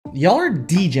Y'all are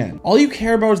degen. All you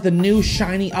care about is the new,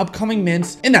 shiny, upcoming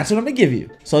mints, and that's what I'm gonna give you.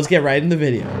 So let's get right in the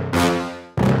video.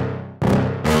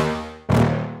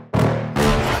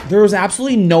 There was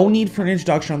absolutely no need for an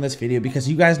introduction on this video because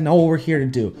you guys know what we're here to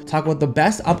do. Talk about the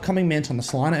best upcoming mints on the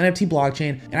Solana NFT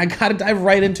blockchain, and I gotta dive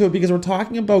right into it because we're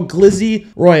talking about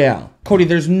Glizzy Royale. Cody,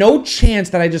 there's no chance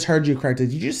that I just heard you correctly.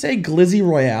 Did you say Glizzy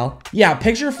Royale? Yeah,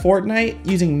 picture Fortnite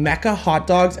using mecha hot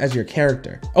dogs as your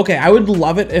character. Okay, I would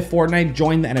love it if Fortnite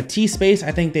joined the NFT space.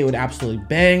 I think they would absolutely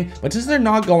bang, but since they're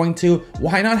not going to,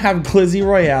 why not have Glizzy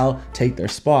Royale take their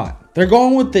spot? They're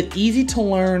going with the easy to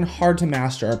learn, hard to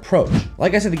master approach.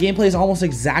 Like I said, the gameplay is almost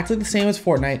exactly the same as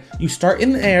Fortnite. You start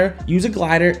in the air, use a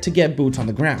glider to get boots on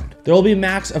the ground. There will be a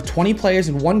max of 20 players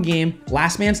in one game,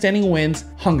 last man standing wins,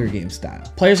 Hunger Games style.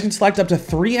 Players can select up to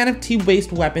 3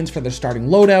 NFT-based weapons for their starting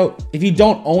loadout. If you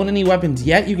don't own any weapons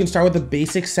yet, you can start with a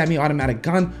basic semi-automatic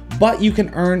gun, but you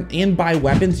can earn and buy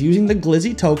weapons using the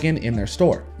Glizzy token in their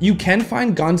store. You can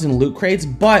find guns in loot crates,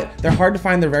 but they're hard to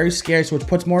find, they're very scarce, which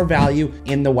puts more value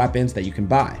in the weapons that you can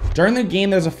buy. During the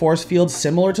game, there's a force field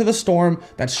similar to the storm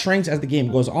that shrinks as the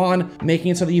game goes on,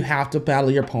 making it so that you have to battle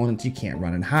your opponents, you can't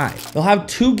run and hide. They'll have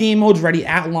 2 game modes ready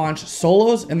at launch,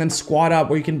 solos and then squad up,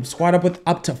 where you can squad up with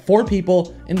up to 4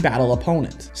 people and battle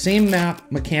opponents. Same map,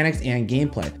 mechanics, and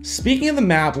gameplay. Speaking of the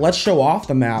map, let's show off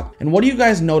the map, and what do you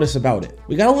guys notice about it?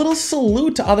 We got a little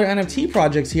salute to other NFT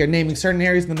projects here, naming certain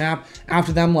areas of the map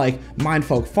after them, like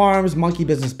Mindfolk Farms, Monkey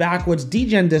Business Backwoods,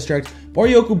 Degen District,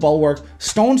 Boryoku Bulwark,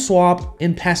 Stone Swap,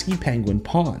 and Pesky Penguin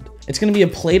Pond. It's going to be a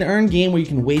play to earn game where you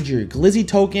can wager your Glizzy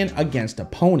token against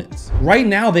opponents. Right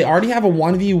now, they already have a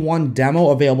 1v1 demo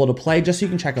available to play just so you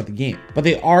can check out the game, but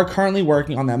they are currently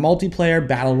working on that multiplayer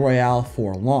battle royale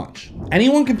for launch.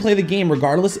 Anyone can play the game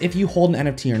regardless if you hold an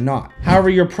NFT or not. However,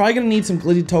 you're probably going to need some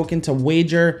Glizzy token to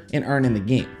wager and earn in the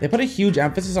game. They put a huge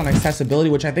emphasis on accessibility,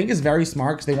 which I think is very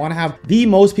smart because they want to have the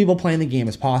most people playing the game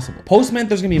as possible. Post-mint,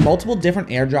 there's going to be multiple different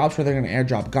airdrops where they're going to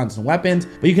airdrop guns and weapons,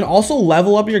 but you can also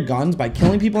level up your guns by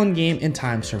killing people in game and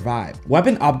time survived.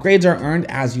 Weapon upgrades are earned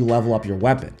as you level up your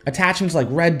weapon. Attachments like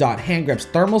red dot, hand grips,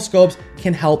 thermal scopes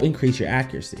can help increase your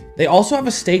accuracy. They also have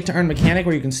a stake to earn mechanic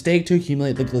where you can stake to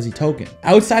accumulate the Glizzy token.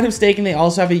 Outside of staking, they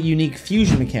also have a unique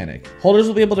fusion mechanic. Holders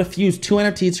will be able to fuse 2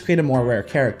 NFTs to create a more rare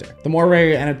character. The more rare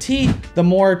your NFT, the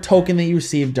more token that you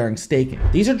receive during staking.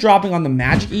 These are dropping on the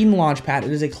Magic Eden launchpad.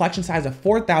 It is a collection size of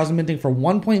 4,000, minting for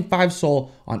 1.5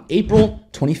 SOL on April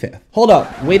 25th. Hold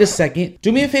up, wait a second.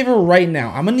 Do me a favor right now.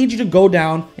 I'm gonna need you to go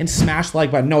down and smash the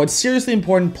like button. No, it's seriously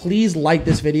important. Please like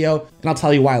this video, and I'll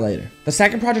tell you why later. The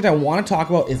second project I want to talk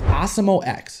about is Asimo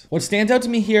X. What stands out to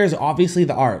me here is obviously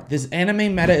the art. This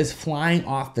anime meta is flying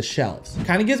off the shelves.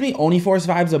 Kind of gives me Oniforce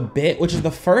vibes a bit, which is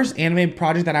the first anime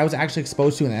project that I was actually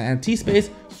exposed to in the NFT space.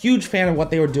 Huge fan of what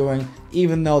they were doing,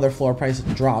 even though their floor price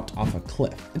dropped off a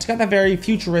cliff. It's got that very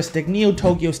futuristic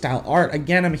Neo-Tokyo style art.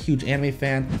 Again, I'm a huge anime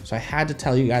fan, so I had to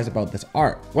tell you guys about this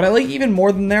art. What I like even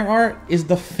more than their art is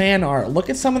the fan art. Look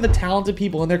at some of the talented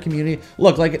people in their community.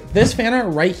 Look, like this fan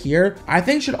art right here, I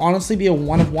think should honestly be a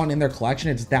 1-of-1 in their collection.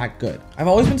 It's that good. I've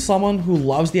always been someone who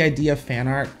loves the idea of fan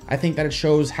art. I think that it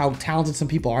shows how talented some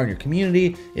people are in your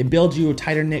community. It builds you a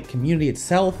tighter knit community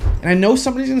itself. And I know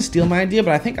somebody's gonna steal my idea,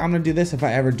 but I think I'm gonna do this if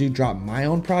I ever do drop my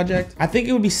own project. I think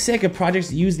it would be sick if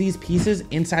projects use these pieces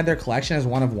inside their collection as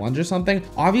 1-of-1s or something.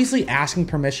 Obviously asking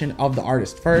permission of the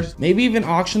artist first, maybe even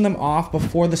auction them off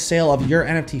before the sale of your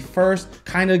NFT first,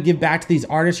 kind of give back to these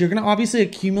artists. You're gonna obviously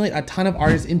accumulate a ton of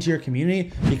artists into your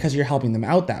community because you're helping them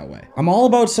out that way. I'm all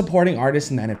about supporting artists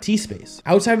in the NFT space.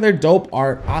 Outside of their dope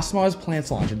art, Asimo has plans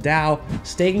to launch a DAO,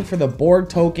 staking for the Borg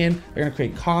token. They're gonna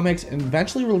create comics and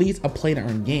eventually release a play to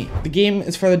earn game. The game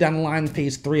is further down the line in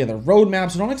phase 3 of the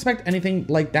roadmap, so don't expect anything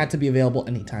like that to be available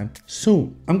anytime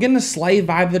soon. I'm getting a slight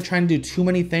vibe they're trying to do too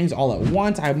many things all at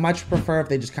once. I much prefer if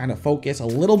they just kind of focus a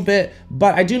little bit,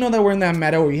 but I do know that we're in that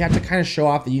meta where you have to kind of show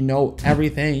off that you know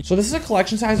everything. So this is a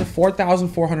collection size of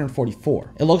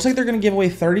 4,444. It looks like they're gonna give away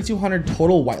 3,200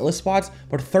 total whitelist spots,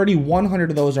 but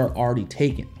 3,100 of those are already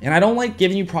taken. And I don't like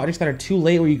giving you projects that are too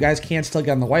late where you guys can't still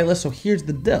get on the whitelist, so here's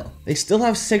the deal. They still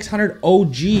have 600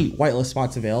 OG whitelist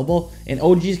spots available, and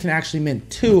OGs can actually mint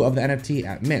 2 of the NFT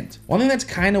at mint. One thing that's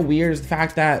kind of weird is the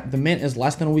fact that the mint is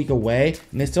less than a week away,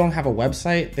 and they still don't have a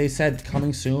website. They said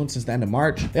coming soon since the end of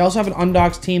March. They also have an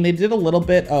undoxed team. They did a little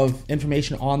bit of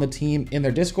information on the team in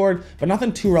their Discord, but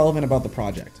nothing too relevant about the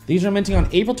project. These are minting on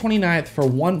April 29th for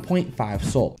 1.5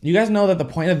 SOL. You guys know that the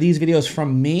point of these videos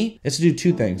from me is to do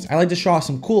 2 things. I like to show off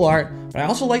some cool art, but I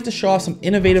also like to show off some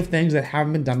innovative things that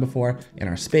haven't been done before in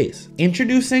our space.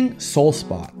 Introducing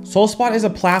SolSpot. SolSpot is a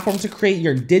platform to create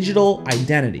your digital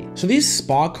identity. So these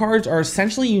spot cards are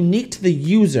essentially unique unique to the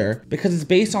user because it's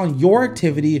based on your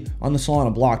activity on the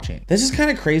Solana blockchain. This is kind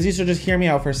of crazy, so just hear me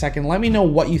out for a second. Let me know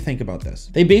what you think about this.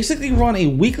 They basically run a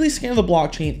weekly scan of the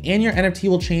blockchain and your NFT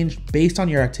will change based on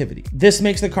your activity. This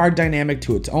makes the card dynamic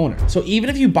to its owner. So even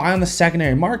if you buy on the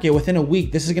secondary market, within a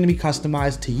week, this is going to be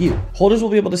customized to you. Holders will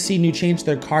be able to see new change to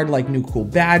their card, like new cool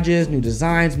badges, new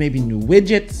designs, maybe new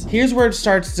widgets. Here's where it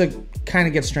starts to kind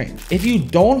of get strange. If you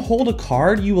don't hold a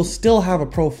card, you will still have a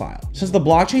profile. Since the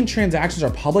blockchain transactions are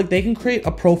public, they can create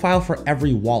a profile for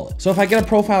every wallet. So if I get a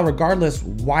profile regardless,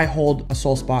 why hold a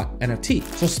SolSpot NFT?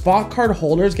 So spot card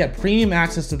holders get premium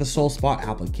access to the SolSpot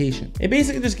application. It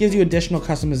basically just gives you additional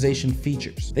customization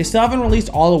features. They still haven't released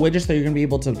all the widgets that you're going to be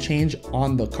able to change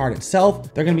on the card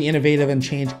itself. They're going to be innovative and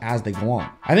change as they go on.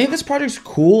 I think this project's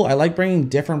cool. I like bringing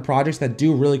different projects that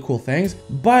do really cool things,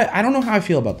 but I don't know how I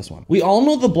feel about this one. We all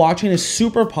know the blockchain is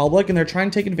super public and they're trying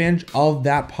to take advantage of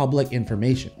that public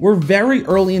information. We're very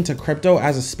early into crypto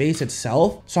as a space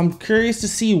itself, so I'm curious to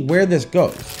see where this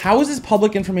goes. How is this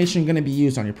public information going to be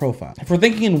used on your profile? If we're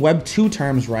thinking in Web 2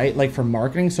 terms, right, like for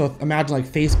marketing, so imagine like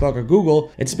Facebook or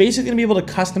Google, it's basically going to be able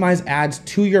to customize ads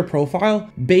to your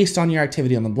profile based on your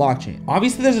activity on the blockchain.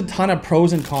 Obviously, there's a ton of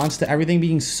pros and cons to everything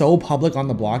being so public on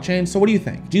the blockchain. So what do you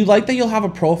think? Do you like that you'll have a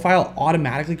profile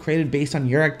automatically created based on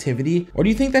your activity, or do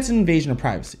you think that's an invasion of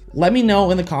privacy? Let me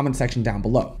know in the comment section down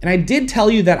below. And I did tell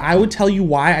you that I would tell you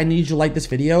why I need you to like this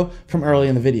video from early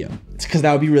in the video. It's because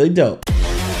that would be really dope.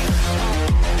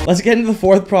 Let's get into the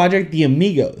fourth project, the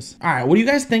Amigos. All right, what do you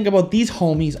guys think about these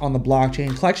homies on the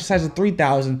blockchain? Collection size of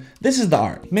 3,000. This is the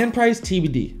art. Mint price,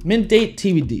 TBD. Mint date,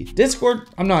 TBD. Discord,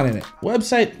 I'm not in it.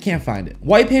 Website, can't find it.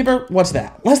 White paper, what's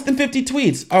that? Less than 50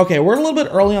 tweets. Okay, we're a little bit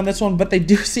early on this one, but they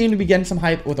do seem to be getting some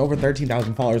hype with over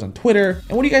 13,000 followers on Twitter.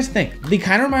 And what do you guys think? They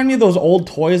kind of remind me of those old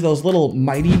toys, those little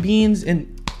mighty beans,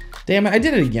 and damn it, I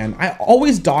did it again. I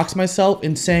always dox myself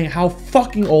in saying how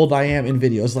fucking old I am in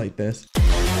videos like this.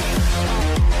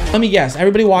 Let me guess,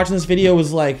 everybody watching this video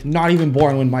was like not even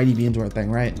born when Mighty Beans were a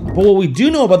thing, right? But what we do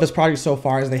know about this project so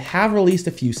far is they have released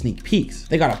a few sneak peeks.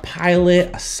 They got a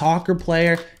pilot, a soccer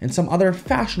player, and some other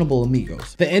fashionable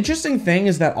amigos. The interesting thing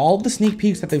is that all of the sneak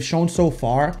peeks that they've shown so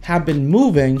far have been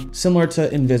moving similar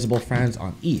to Invisible Friends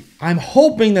on ETH. I'm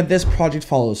hoping that this project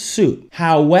follows suit.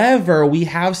 However, we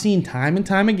have seen time and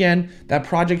time again that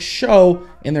projects show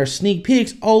in their sneak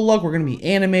peeks, oh look, we're gonna be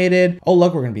animated, oh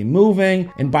look, we're gonna be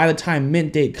moving, and by the time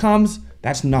mint date comes,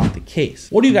 that's not the case.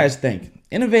 What do you guys think?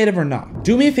 Innovative or not?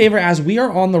 Do me a favor, as we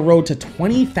are on the road to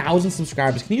 20,000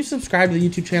 subscribers. Can you subscribe to the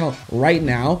YouTube channel right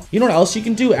now? You know what else you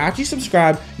can do? After you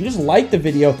subscribe, you just like the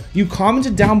video, you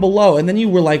commented down below, and then you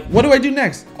were like, what do I do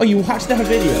next? Oh, you watched that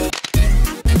video.